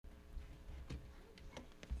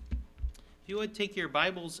you would take your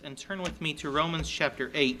Bibles and turn with me to Romans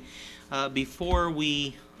chapter 8. Before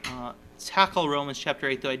we tackle Romans chapter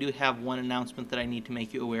 8, though, I do have one announcement that I need to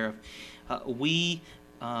make you aware of. We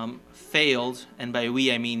failed, and by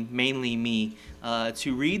we I mean mainly me,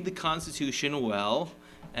 to read the Constitution well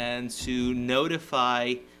and to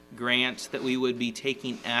notify Grant that we would be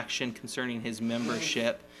taking action concerning his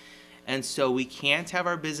membership. And so we can't have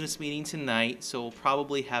our business meeting tonight, so we'll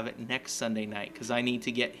probably have it next Sunday night because I need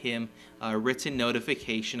to get him a written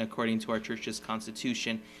notification according to our church's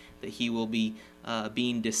constitution that he will be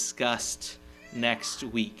being discussed next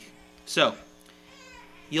week. So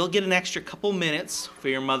you'll get an extra couple minutes for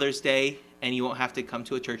your Mother's Day and you won't have to come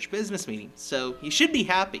to a church business meeting. So you should be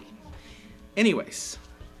happy. Anyways,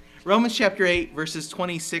 Romans chapter 8, verses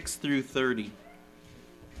 26 through 30.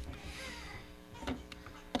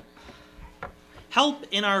 Help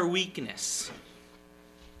in our weakness.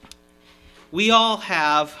 We all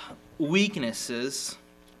have weaknesses,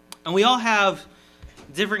 and we all have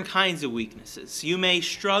different kinds of weaknesses. You may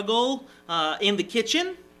struggle in the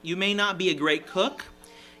kitchen. You may not be a great cook.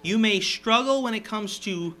 You may struggle when it comes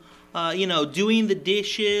to, doing the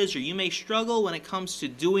dishes, or you may struggle when it comes to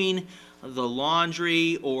doing the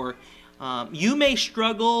laundry, or you may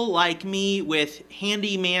struggle, like me, with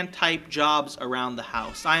handyman-type jobs around the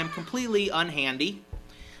house. I am completely unhandy.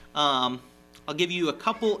 I'll give you a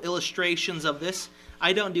couple illustrations of this.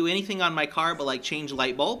 I don't do anything on my car but change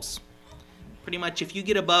light bulbs. Pretty much if you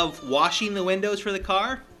get above washing the windows for the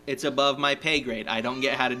car, it's above my pay grade. I don't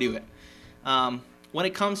get how to do it. When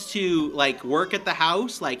it comes to work at the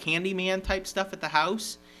house, handyman-type stuff at the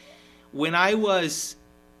house, when I was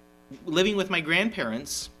living with my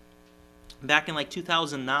grandparents, back in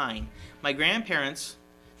 2009, my grandparents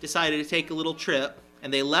decided to take a little trip,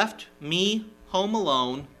 and they left me home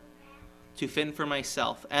alone to fend for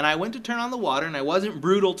myself. And I went to turn on the water, and I wasn't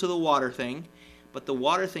brutal to the water thing, but the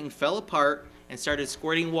water thing fell apart and started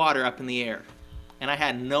squirting water up in the air. And I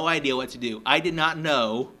had no idea what to do. I did not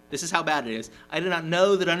know, this is how bad it is, I did not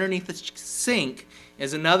know that underneath the sink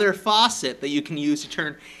is another faucet that you can use to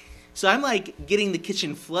turn. So I'm getting the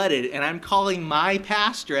kitchen flooded, and I'm calling my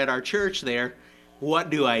pastor at our church there, what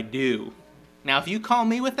do I do? Now, if you call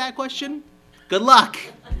me with that question, good luck.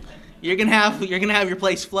 You're gonna have your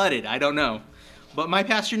place flooded. I don't know. But my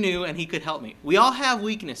pastor knew, and he could help me. We all have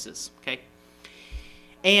weaknesses, okay?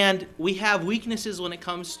 And we have weaknesses when it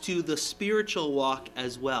comes to the spiritual walk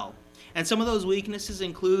as well. And some of those weaknesses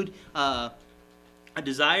include a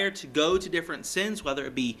desire to go to different sins, whether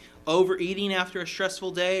it be overeating after a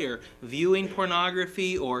stressful day, or viewing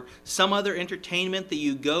pornography, or some other entertainment that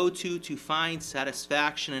you go to find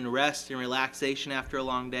satisfaction and rest and relaxation after a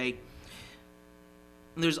long day.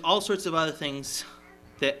 And there's all sorts of other things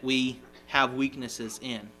that we have weaknesses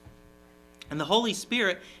in. And the Holy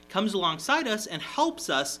Spirit comes alongside us and helps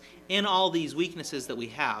us in all these weaknesses that we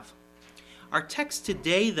have. Our text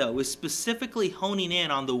today, though, is specifically honing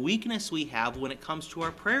in on the weakness we have when it comes to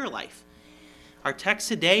our prayer life. Our text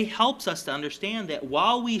today helps us to understand that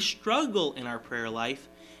while we struggle in our prayer life,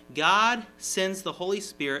 God sends the Holy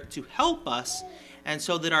Spirit to help us, and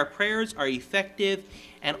so that our prayers are effective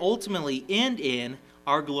and ultimately end in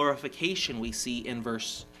our glorification we see in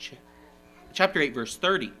chapter 8, verse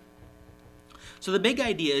 30. So the big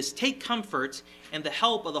idea is take comfort in the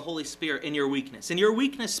help of the Holy Spirit in your weakness. And your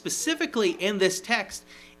weakness specifically in this text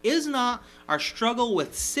is not our struggle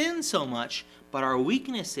with sin so much, but our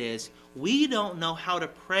weakness is we don't know how to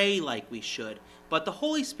pray like we should. But the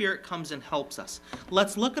Holy Spirit comes and helps us.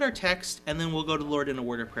 Let's look at our text, and then we'll go to the Lord in a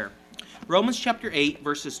word of prayer. Romans chapter 8,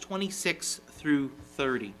 verses 26 through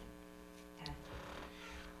 30.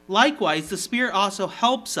 Likewise, the Spirit also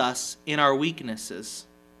helps us in our weaknesses,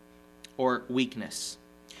 or weakness.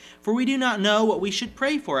 For we do not know what we should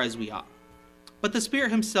pray for as we ought. But the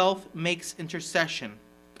Spirit himself makes intercession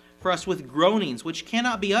for us with groanings which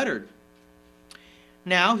cannot be uttered.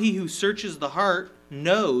 Now he who searches the heart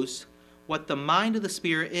knows what the mind of the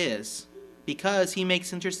Spirit is, because he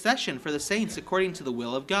makes intercession for the saints according to the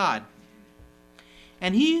will of God.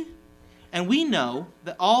 And we know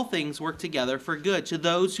that all things work together for good to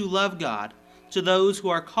those who love God, to those who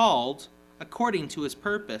are called according to his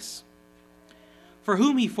purpose. For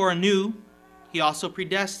whom he foreknew, he also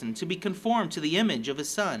predestined to be conformed to the image of his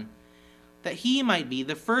Son, that he might be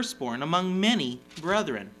the firstborn among many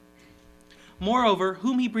brethren. Moreover,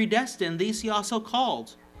 whom he predestined, these he also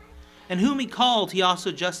called. And whom he called, he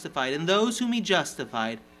also justified. And those whom he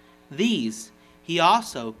justified, these he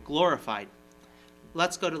also glorified.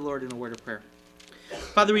 Let's go to the Lord in a word of prayer.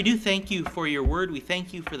 Father, we do thank you for your word. We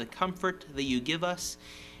thank you for the comfort that you give us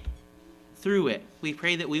through it. We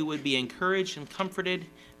pray that we would be encouraged and comforted,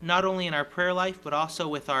 not only in our prayer life, but also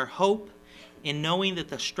with our hope in knowing that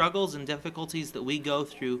the struggles and difficulties that we go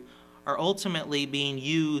through are ultimately being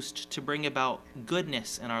used to bring about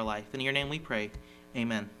goodness in our life. In your name we pray.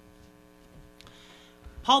 Amen.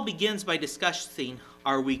 Paul begins by discussing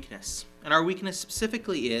our weakness. And our weakness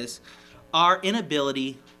specifically is our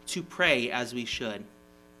inability to pray as we should.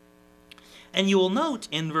 And you will note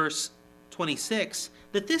in verse 26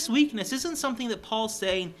 that this weakness isn't something that Paul's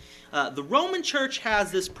saying, the Roman church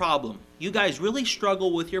has this problem. You guys really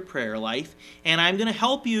struggle with your prayer life, and I'm going to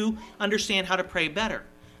help you understand how to pray better.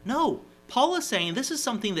 No, Paul is saying this is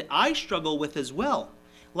something that I struggle with as well.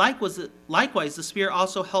 Likewise, the Spirit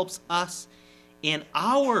also helps us in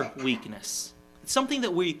our weakness. It's something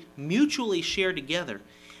that we mutually share together.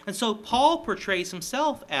 And so Paul portrays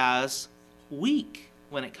himself as weak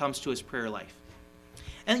when it comes to his prayer life.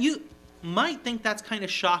 And you might think that's kind of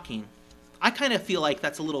shocking. I kind of feel like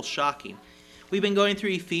that's a little shocking. We've been going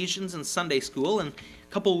through Ephesians in Sunday school, and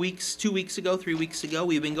a couple weeks, 3 weeks ago,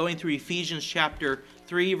 we've been going through Ephesians chapter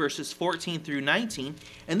 3, verses 14 through 19,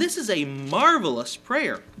 and this is a marvelous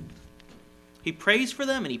prayer. He prays for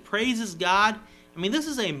them, and he praises God. I mean, this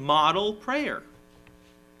is a model prayer.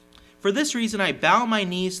 For this reason, I bow my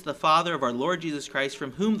knees to the Father of our Lord Jesus Christ,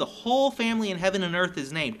 from whom the whole family in heaven and earth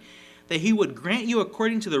is named, that he would grant you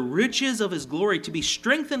according to the riches of his glory to be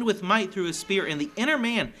strengthened with might through his Spirit in the inner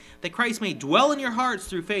man, that Christ may dwell in your hearts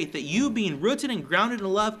through faith, that you, being rooted and grounded in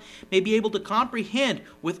love, may be able to comprehend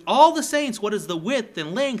with all the saints what is the width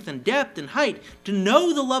and length and depth and height, to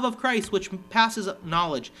know the love of Christ which passes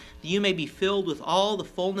knowledge, that you may be filled with all the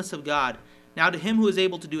fullness of God. Now to him who is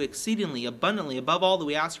able to do exceedingly abundantly above all that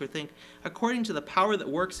we ask or think, according to the power that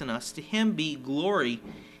works in us, to him be glory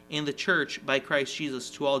in the church by Christ Jesus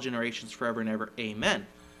to all generations forever and ever. Amen.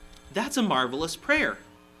 That's a marvelous prayer.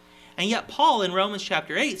 And yet Paul in Romans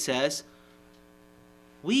chapter 8 says,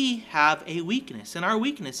 we have a weakness, and our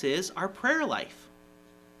weakness is our prayer life.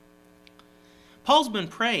 Paul's been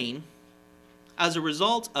praying as a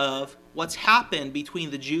result of what's happened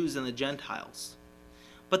between the Jews and the Gentiles.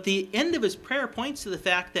 But the end of his prayer points to the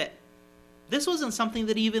fact that this wasn't something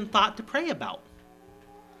that he even thought to pray about.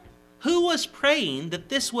 Who was praying that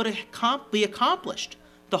this would be accomplished?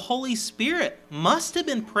 The Holy Spirit must have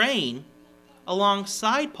been praying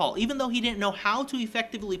alongside Paul, even though he didn't know how to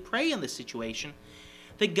effectively pray in this situation,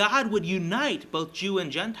 that God would unite both Jew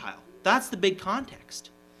and Gentile. That's the big context.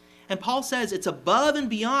 And Paul says it's above and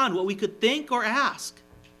beyond what we could think or ask.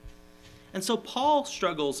 And so Paul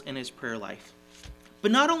struggles in his prayer life. But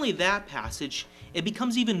not only that passage, it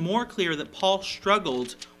becomes even more clear that Paul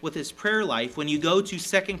struggled with his prayer life when you go to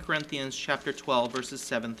 2 Corinthians chapter 12, verses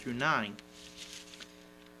 7 through 9.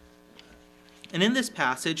 And in this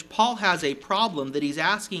passage, Paul has a problem that he's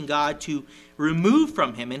asking God to remove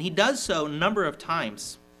from him, and he does so a number of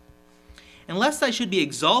times. And lest I should be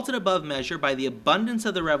exalted above measure by the abundance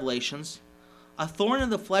of the revelations, a thorn in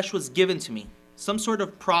the flesh was given to me, some sort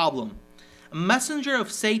of problem, a messenger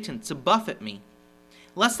of Satan to buffet me,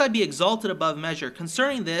 lest I be exalted above measure.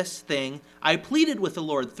 Concerning this thing, I pleaded with the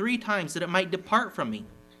Lord 3 times that it might depart from me.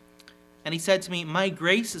 And he said to me, my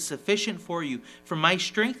grace is sufficient for you, for my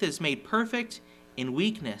strength is made perfect in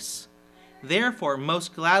weakness. Therefore,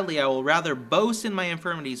 most gladly I will rather boast in my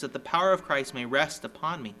infirmities, that the power of Christ may rest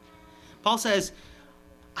upon me. Paul says,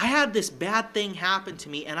 I had this bad thing happen to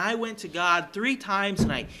me, and I went to God 3 times,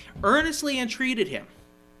 and I earnestly entreated him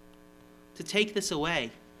to take this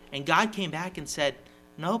away. And God came back and said,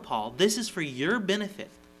 no, Paul, this is for your benefit.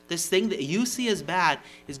 This thing that you see as bad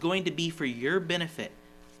is going to be for your benefit.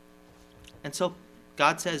 And so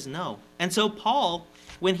God says no. And so Paul,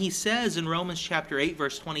 when he says in Romans chapter 8,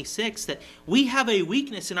 verse 26, that we have a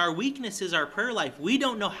weakness, and our weakness is our prayer life. We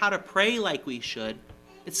don't know how to pray like we should.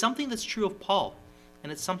 It's something that's true of Paul,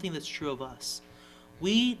 and it's something that's true of us.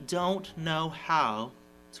 We don't know how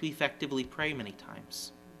to effectively pray many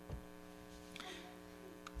times.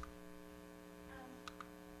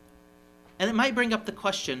 And it might bring up the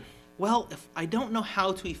question, well, if I don't know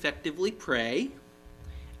how to effectively pray,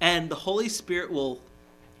 and the Holy Spirit will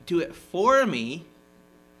do it for me,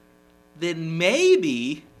 then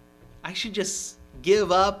maybe I should just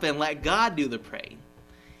give up and let God do the praying.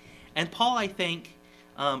 And Paul, I think,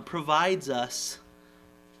 provides us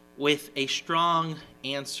with a strong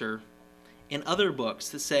answer in other books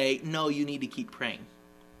to say, no, you need to keep praying.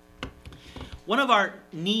 One of our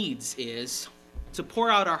needs is to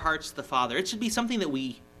pour out our hearts to the Father. It should be something that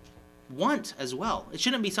we want as well. It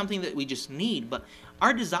shouldn't be something that we just need, but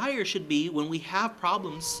our desire should be when we have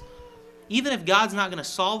problems, Even if God's not going to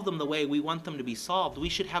solve them the way we want them to be solved, we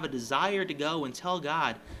should have a desire to go and tell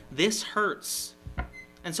God, this hurts.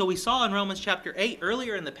 And so we saw in Romans chapter 8,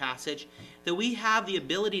 earlier in the passage, that we have the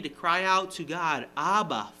ability to cry out to God,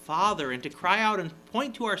 Abba, Father, and to cry out and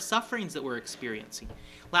point to our sufferings that we're experiencing.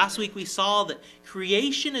 Last week we saw that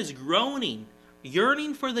creation is groaning,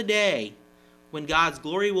 yearning for the day when God's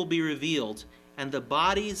glory will be revealed and the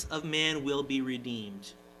bodies of men will be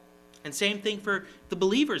redeemed. And same thing for the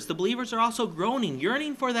believers. The believers are also groaning,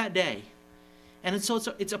 yearning for that day. And so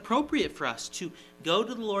it's appropriate for us to go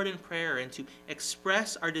to the Lord in prayer and to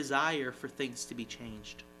express our desire for things to be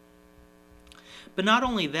changed. But not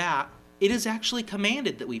only that, it is actually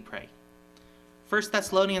commanded that we pray. 1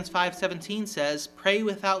 Thessalonians 5:17 says, pray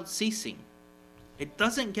without ceasing. It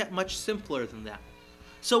doesn't get much simpler than that.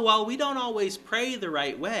 So while we don't always pray the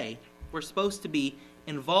right way, we're supposed to be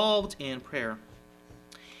involved in prayer.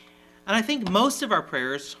 And I think most of our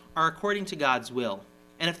prayers are according to God's will.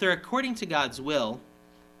 And if they're according to God's will,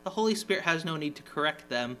 the Holy Spirit has no need to correct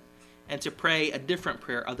them and to pray a different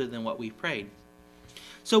prayer other than what we've prayed.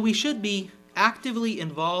 So we should be actively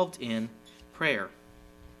involved in prayer.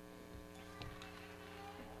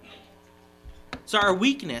 So our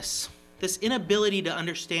weakness, this inability to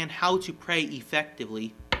understand how to pray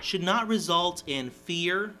effectively, should not result in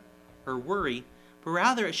fear or worry, but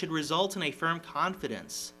rather it should result in a firm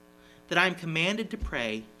confidence that I'm commanded to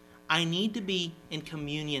pray. I need to be in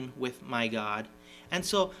communion with my God. And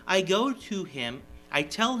so I go to him, I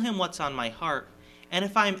tell him what's on my heart, and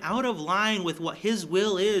if I'm out of line with what his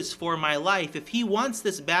will is for my life, if he wants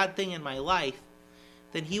this bad thing in my life,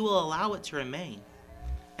 then he will allow it to remain.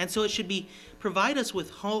 And so it should provide us with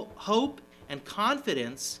hope and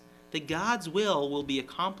confidence that God's will be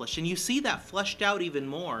accomplished. And you see that fleshed out even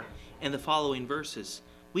more in the following verses.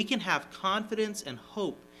 We can have confidence and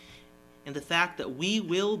hope in the fact that we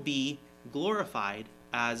will be glorified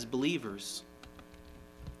as believers.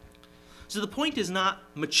 So the point is not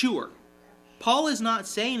mature. Paul is not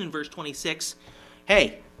saying in verse 26,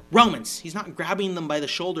 hey, Romans, he's not grabbing them by the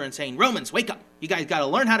shoulder and saying, Romans, wake up. You guys got to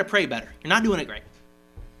learn how to pray better. You're not doing it great.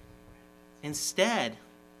 Instead,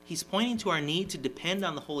 he's pointing to our need to depend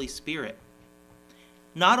on the Holy Spirit.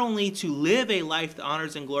 Not only to live a life that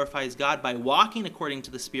honors and glorifies God by walking according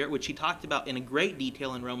to the Spirit, which he talked about in a great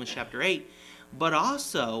detail in Romans chapter 8, but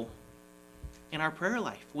also in our prayer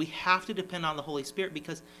life. We have to depend on the Holy Spirit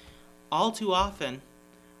because all too often,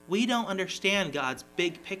 we don't understand God's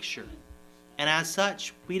big picture. And as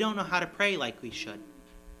such, we don't know how to pray like we should.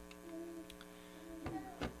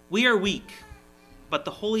 We are weak, but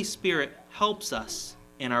the Holy Spirit helps us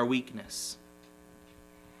in our weakness.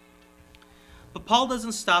 But Paul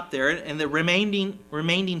doesn't stop there. In the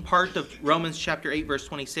remaining part of Romans chapter 8, verse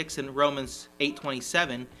 26 and Romans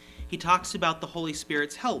 8:27, he talks about the Holy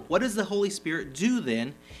Spirit's help. What does the Holy Spirit do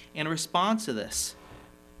then in response to this?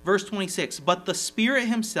 Verse 26, but the Spirit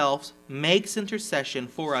himself makes intercession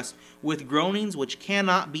for us with groanings which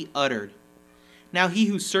cannot be uttered. Now he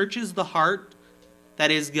who searches the heart, that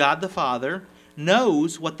is God the Father,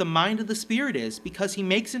 knows what the mind of the Spirit is, because he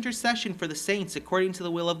makes intercession for the saints according to the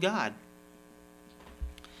will of God.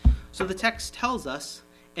 So the text tells us,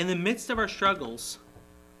 in the midst of our struggles,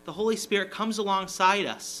 the Holy Spirit comes alongside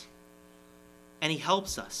us, and he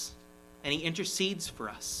helps us, and he intercedes for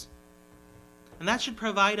us. And that should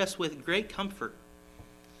provide us with great comfort.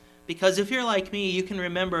 Because if you're like me, you can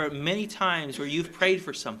remember many times where you've prayed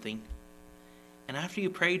for something, and after you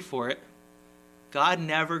prayed for it, God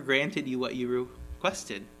never granted you what you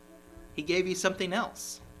requested. He gave you something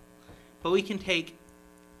else. But we can take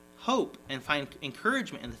hope and find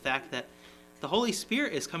encouragement in the fact that the Holy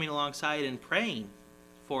Spirit is coming alongside and praying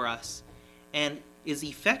for us and is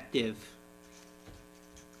effective.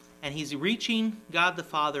 And he's reaching God the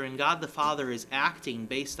Father, and God the Father is acting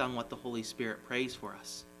based on what the Holy Spirit prays for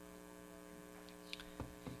us.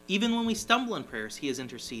 Even when we stumble in prayers, he is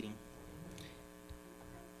interceding.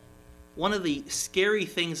 One of the scary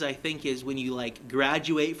things I think is when you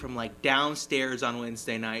graduate from downstairs on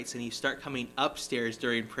Wednesday nights and you start coming upstairs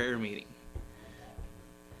during prayer meeting.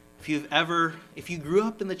 If you grew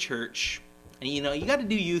up in the church and you got to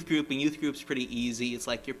do youth group, and youth group's pretty easy. It's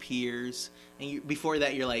like your peers, and before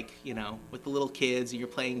that you're with the little kids and you're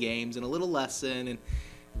playing games and a little lesson, and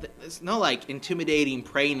there's no intimidating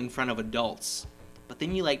praying in front of adults. But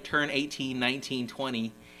then you turn 18, 19,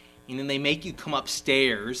 20, and then they make you come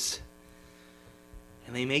upstairs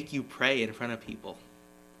and they make you pray in front of people.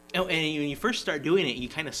 And when you first start doing it, you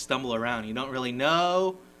kind of stumble around. You don't really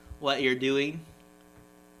know what you're doing.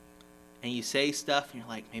 And you say stuff, and you're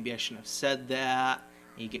like, maybe I shouldn't have said that.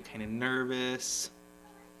 And you get kind of nervous.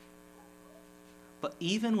 But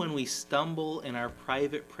even when we stumble in our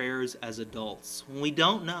private prayers as adults, when we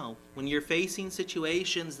don't know, when you're facing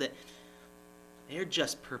situations that they're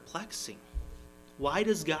just perplexing. Why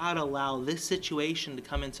does God allow this situation to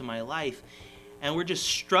come into my life? And we're just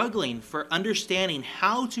struggling for understanding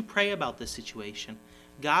how to pray about this situation.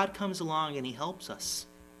 God comes along and he helps us.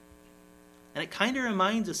 And it kind of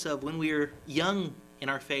reminds us of when we were young in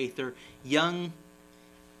our faith, or young,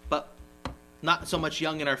 but not so much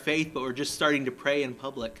young in our faith, but we're just starting to pray in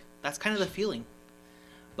public. That's kind of the feeling.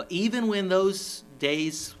 But even when those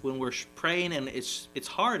days when we're praying and it's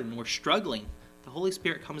hard and we're struggling, the Holy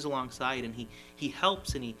Spirit comes alongside and he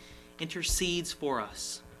helps and he intercedes for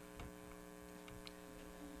us.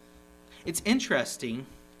 It's interesting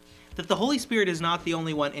that the Holy Spirit is not the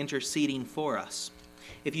only one interceding for us.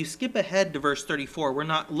 If you skip ahead to verse 34, we're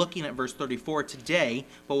not looking at verse 34 today,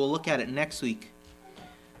 but we'll look at it next week.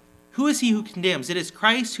 Who is he who condemns? It is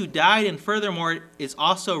Christ who died and furthermore is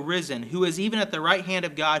also risen, who is even at the right hand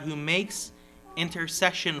of God, who makes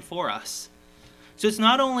intercession for us. So it's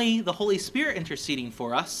not only the Holy Spirit interceding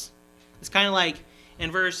for us. It's kind of like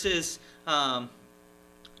in verses 18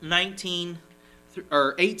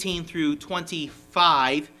 through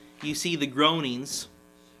 25, you see the groanings.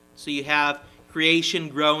 So you have creation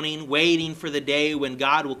groaning, waiting for the day when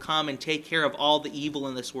God will come and take care of all the evil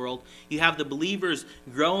in this world. You have the believers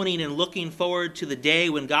groaning and looking forward to the day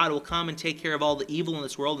when God will come and take care of all the evil in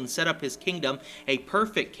this world and set up his kingdom, a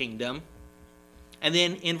perfect kingdom. And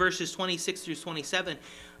then in verses 26 through 27,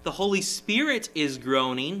 the Holy Spirit is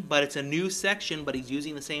groaning, but it's a new section, but he's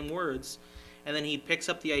using the same words. And then he picks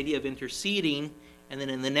up the idea of interceding, and then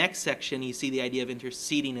in the next section you see the idea of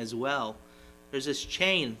interceding as well. There's this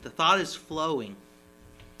chain. The thought is flowing.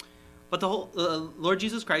 But the Lord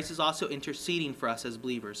Jesus Christ is also interceding for us as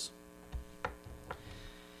believers.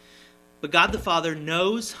 But God the Father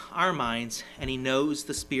knows our minds, and he knows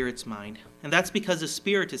the Spirit's mind. And that's because the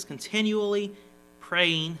Spirit is continually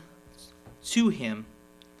praying to him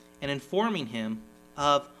and informing him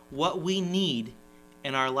of what we need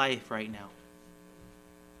in our life right now.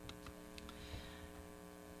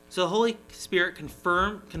 So the Holy Spirit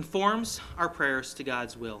conforms our prayers to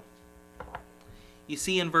God's will. You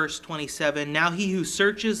see in verse 27, now he who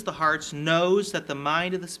searches the hearts knows that the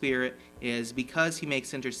mind of the Spirit is, because he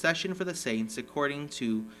makes intercession for the saints according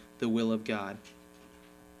to the will of God.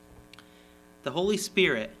 The Holy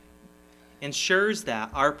Spirit ensures that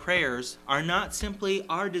our prayers are not simply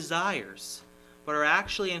our desires, but are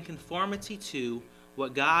actually in conformity to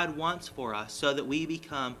what God wants for us, so that we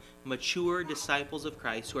become mature disciples of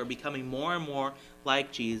Christ who are becoming more and more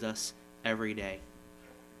like Jesus every day.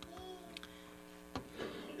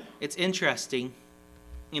 It's interesting,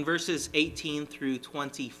 in verses 18 through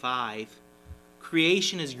 25,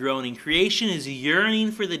 creation is groaning. Creation is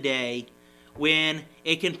yearning for the day when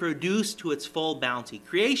it can produce to its full bounty.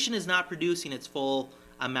 Creation is not producing its full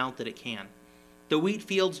amount that it can. The wheat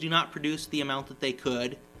fields do not produce the amount that they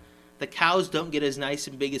could. The cows don't get as nice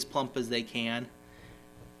and big as plump as they can.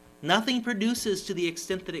 Nothing produces to the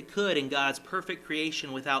extent that it could in God's perfect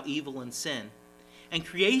creation without evil and sin. And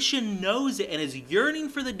creation knows it and is yearning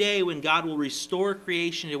for the day when God will restore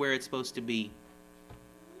creation to where it's supposed to be.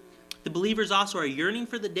 The believers also are yearning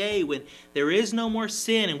for the day when there is no more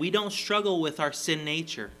sin and we don't struggle with our sin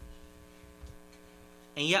nature.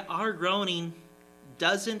 And yet our groaning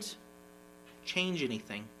doesn't change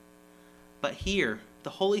anything. But here, the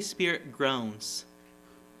Holy Spirit groans.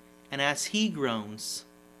 And as he groans,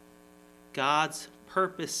 God's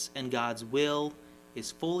purpose and God's will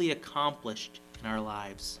is fully accomplished in our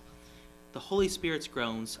lives. The Holy Spirit's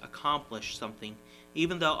groans accomplish something,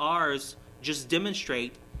 even though ours just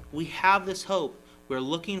demonstrate we have this hope. We're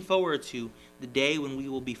looking forward to the day when we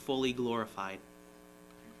will be fully glorified.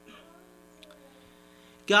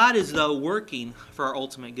 God is, though, working for our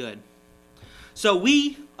ultimate good. So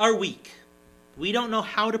we are weak. We don't know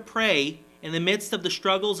how to pray in the midst of the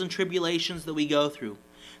struggles and tribulations that we go through.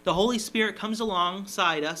 The Holy Spirit comes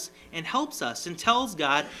alongside us and helps us and tells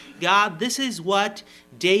God, God, this is what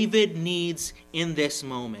David needs in this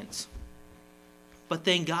moment. But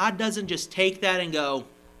then God doesn't just take that and go,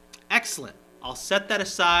 excellent, I'll set that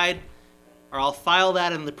aside, or I'll file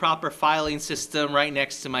that in the proper filing system right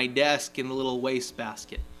next to my desk in the little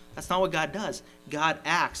wastebasket. That's not what God does. God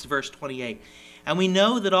acts, verse 28. And we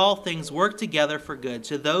know that all things work together for good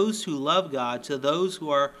to those who love God, to those who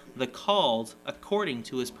are the called according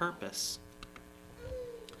to his purpose.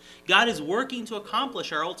 God is working to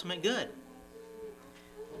accomplish our ultimate good.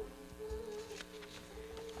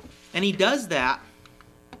 And he does that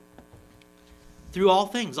through all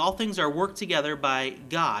things. All things are worked together by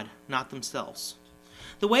God, not themselves.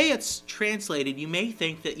 the way it's translated, you may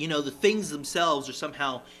think that, the things themselves are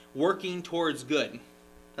somehow working towards good.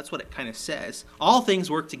 That's what it kind of says. All things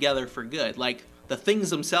work together for good, like the things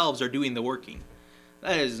themselves are doing the working.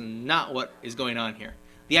 That is not what is going on here.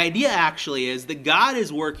 The idea actually is that God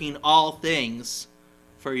is working all things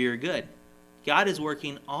for your good. God is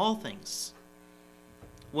working all things.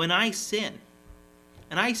 When I sin,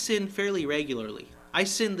 and I sin fairly regularly. I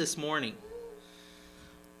sinned this morning.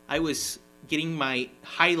 I was getting my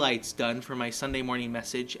highlights done for my Sunday morning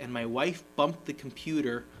message, and my wife bumped the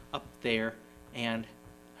computer up there, and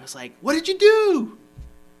I was like, "What did you do?"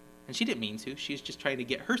 And she didn't mean to. She was just trying to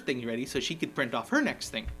get her thing ready so she could print off her next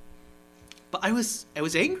thing. But I was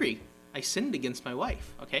angry. I sinned against my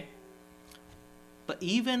wife, okay? But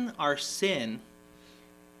even our sin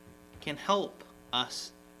can help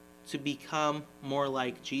us to become more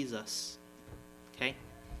like Jesus, okay?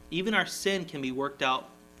 Even our sin can be worked out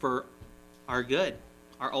for our good,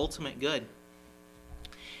 our ultimate good.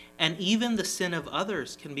 And even the sin of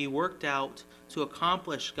others can be worked out to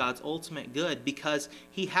accomplish God's ultimate good, because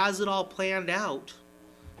He has it all planned out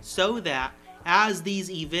so that as these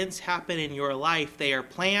events happen in your life, they are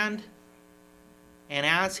planned, and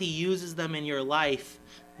as He uses them in your life,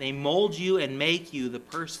 they mold you and make you the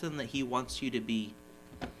person that He wants you to be.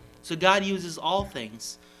 So God uses all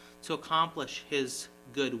things to accomplish His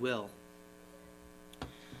good will.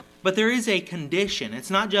 But there is a condition.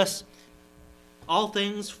 It's not just all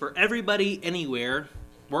things for everybody anywhere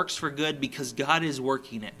works for good because God is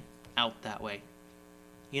working it out that way.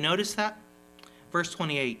 You notice that? Verse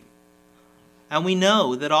 28. And we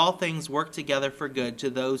know that all things work together for good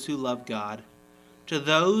to those who love God, to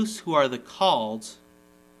those who are the called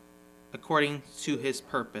according to His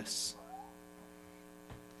purpose.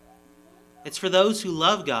 It's for those who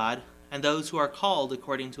love God and those who are called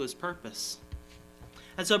according to His purpose.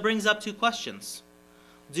 And so it brings up two questions.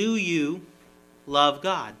 Do you love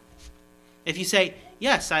God? If you say,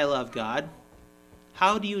 yes, I love God,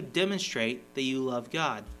 how do you demonstrate that you love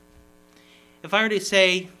God? If I were to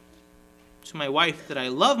say to my wife that I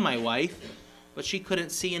love my wife, but she couldn't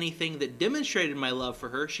see anything that demonstrated my love for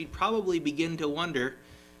her, she'd probably begin to wonder,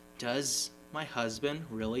 does my husband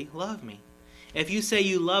really love me? If you say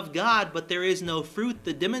you love God, but there is no fruit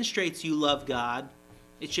that demonstrates you love God,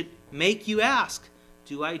 it should make you ask,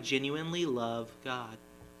 do I genuinely love God?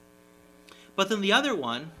 But then the other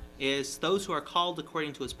one is those who are called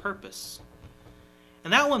according to His purpose.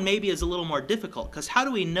 And that one maybe is a little more difficult, because how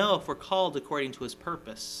do we know if we're called according to His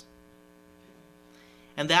purpose?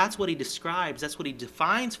 And that's what He describes, that's what He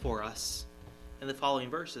defines for us in the following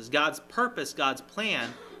verses. God's purpose, God's plan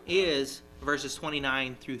is verses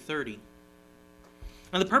 29 through 30.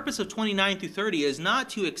 And the purpose of 29 through 30 is not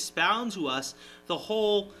to expound to us the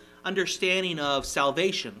whole understanding of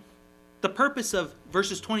salvation. The purpose of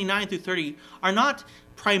verses 29 through 30 are not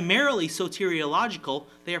primarily soteriological,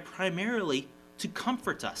 they are primarily to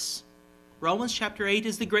comfort us. Romans chapter 8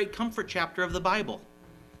 is the great comfort chapter of the Bible.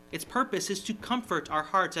 Its purpose is to comfort our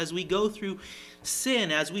hearts as we go through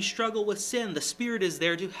sin, as we struggle with sin. The Spirit is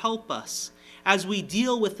there to help us. As we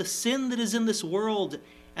deal with the sin that is in this world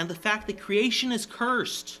and the fact that creation is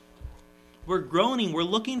cursed, we're groaning, we're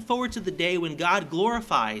looking forward to the day when God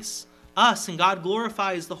glorifies us and God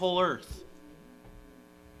glorifies the whole earth.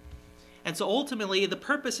 And so ultimately, the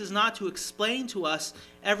purpose is not to explain to us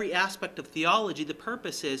every aspect of theology. The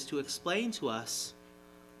purpose is to explain to us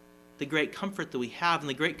the great comfort that we have. And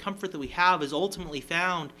the great comfort that we have is ultimately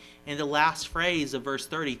found in the last phrase of verse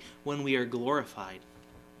 30, when we are glorified.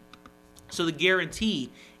 So the guarantee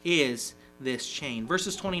is this chain.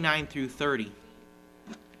 Verses 29 through 30.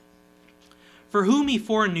 For whom He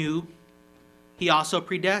foreknew, He also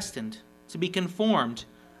predestined to be conformed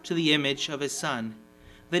to the image of His Son,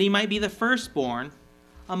 that He might be the firstborn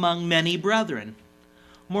among many brethren.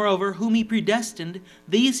 Moreover, whom He predestined,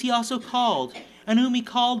 these He also called, and whom He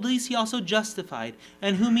called, these He also justified,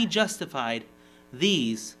 and whom He justified,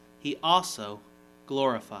 these He also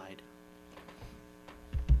glorified.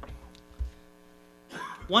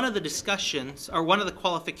 One of the discussions, or one of the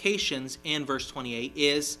qualifications in verse 28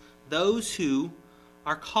 is those who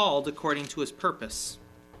are called according to His purpose.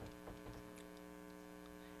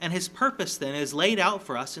 And His purpose then is laid out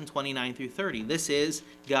for us in 29 through 30. This is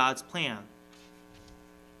God's plan.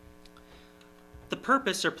 The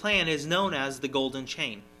purpose or plan is known as the golden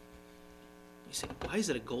chain. You say, why is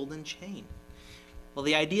it a golden chain? Well,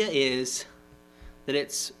 the idea is that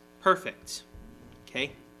it's perfect.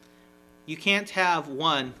 Okay? You can't have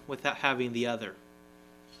one without having the other.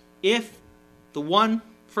 If the one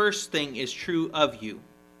first thing is true of you,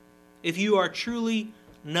 if you are truly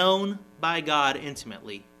known by God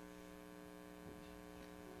intimately,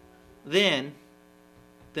 then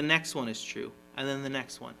the next one is true, and then the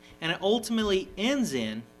next one. And it ultimately ends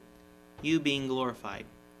in you being glorified.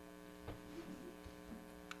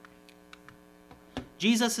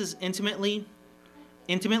 Jesus is intimately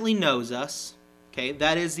knows us. Okay,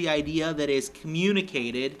 that is the idea that is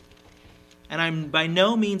communicated. And I'm by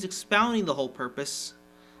no means expounding the whole purpose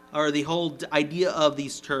or the whole idea of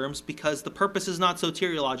these terms, because the purpose is not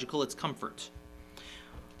soteriological, it's comfort.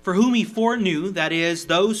 For whom he foreknew, that is,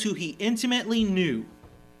 those who he intimately knew,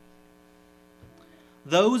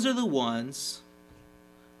 those are the ones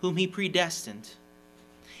whom he predestined.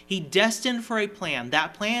 He destined for a plan.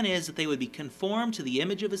 That plan is that they would be conformed to the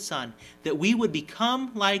image of his Son, that we would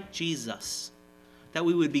become like Jesus, that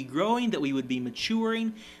we would be growing, that we would be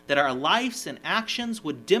maturing, that our lives and actions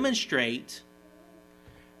would demonstrate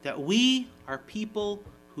that we are people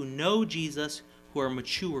who know Jesus, who are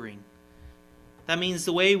maturing. That means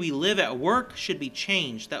the way we live at work should be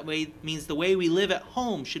changed. That means the way we live at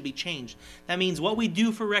home should be changed. That means what we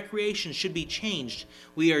do for recreation should be changed.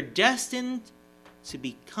 We are destined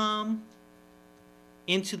to come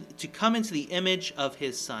into the image of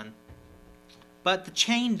his Son. But the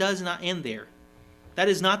chain does not end there. That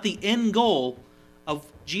is not the end goal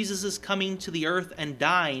of Jesus' coming to the earth and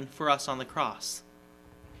dying for us on the cross.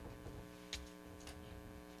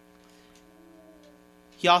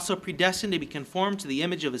 He also predestined to be conformed to the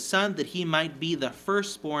image of his Son, that he might be the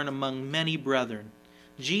firstborn among many brethren.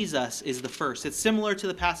 Jesus is the first. It's similar to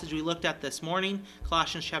the passage we looked at this morning,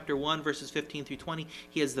 Colossians chapter 1, verses 15 through 20.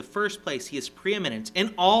 He is the first place. He is preeminent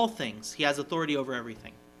in all things. He has authority over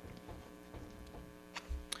everything.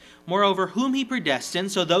 Moreover, whom he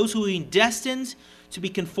predestined, so those who he destined to be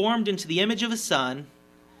conformed into the image of his Son,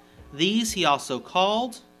 these he also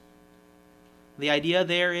called. The idea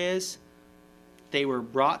there is they were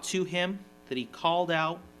brought to him, that he called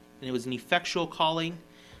out, and it was an effectual calling.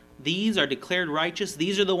 These are declared righteous.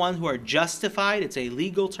 These are the ones who are justified. It's a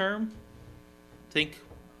legal term. Think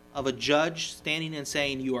of a judge standing and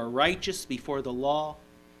saying, you are righteous before the law.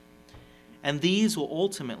 And these will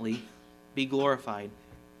ultimately be glorified.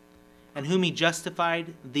 And whom he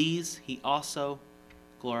justified, these he also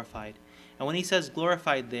glorified. And when he says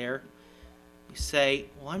glorified there, you say,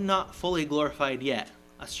 well, I'm not fully glorified yet.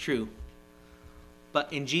 That's true.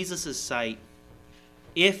 But in Jesus' sight,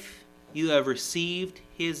 if you have received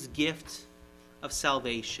his gift of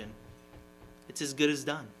salvation, it's as good as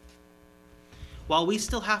done. While we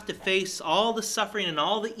still have to face all the suffering and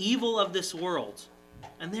all the evil of this world,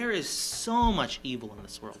 and there is so much evil in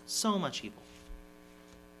this world, so much evil.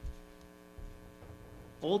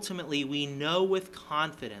 Ultimately, we know with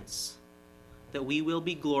confidence that we will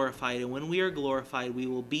be glorified, and when we are glorified, we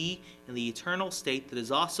will be in the eternal state that is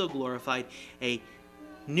also glorified, a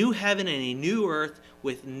new heaven and a new earth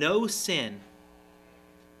with no sin.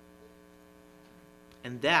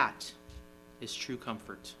 And that is true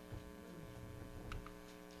comfort.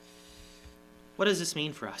 What does this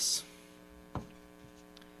mean for us?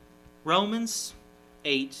 Romans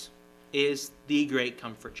 8 is the great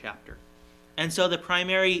comfort chapter. And so the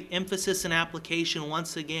primary emphasis and application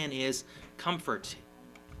once again is comfort.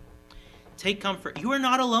 Take comfort. You are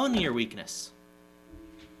not alone in your weakness.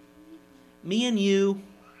 Me and you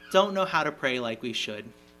don't know how to pray like we should,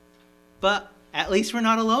 but at least we're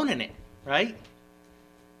not alone in it, right?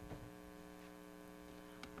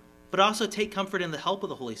 But also take comfort in the help of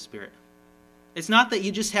the Holy Spirit. It's not that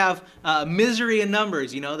you just have misery in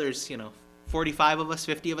numbers. There's 45 of us,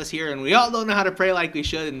 50 of us here, and we all don't know how to pray like we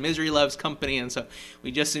should, and misery loves company, and so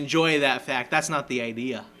we just enjoy that fact. That's not the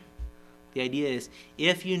idea. The idea is,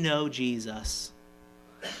 if you know Jesus,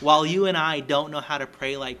 while you and I don't know how to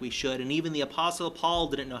pray like we should, and even the Apostle Paul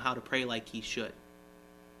didn't know how to pray like he should,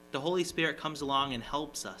 the Holy Spirit comes along and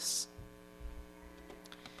helps us.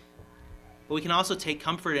 But we can also take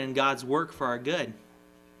comfort in God's work for our good.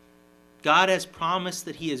 God has promised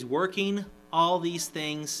that he is working all these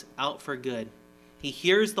things out for good. He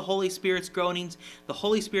hears the Holy Spirit's groanings. The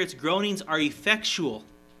Holy Spirit's groanings are effectual,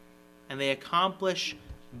 and they accomplish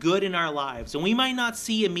good in our lives. And we might not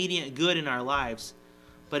see immediate good in our lives,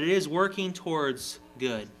 but it is working towards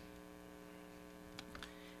good.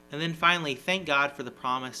 And then finally, thank God for the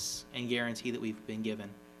promise and guarantee that we've been given.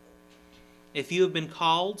 If you have been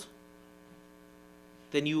called,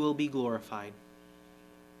 then you will be glorified.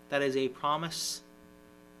 That is a promise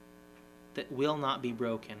that will not be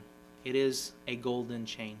broken. It is a golden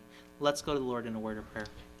chain. Let's go to the Lord in a word of prayer.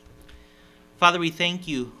 Father, we thank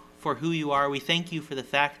you for who you are. We thank you for the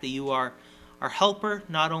fact that you are our helper,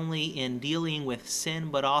 not only in dealing with sin,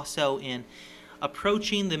 but also in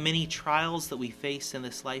approaching the many trials that we face in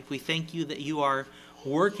this life. We thank you that you are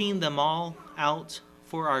working them all out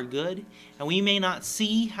for our good, and we may not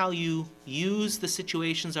see how you use the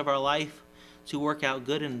situations of our life to work out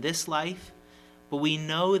good in this life, but we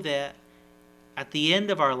know that at the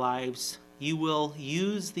end of our lives, you will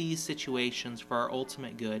use these situations for our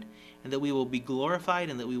ultimate good, and that we will be glorified,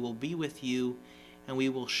 and that we will be with you, and we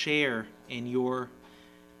will share in your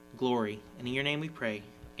glory. And in your name we pray.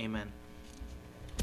 Amen.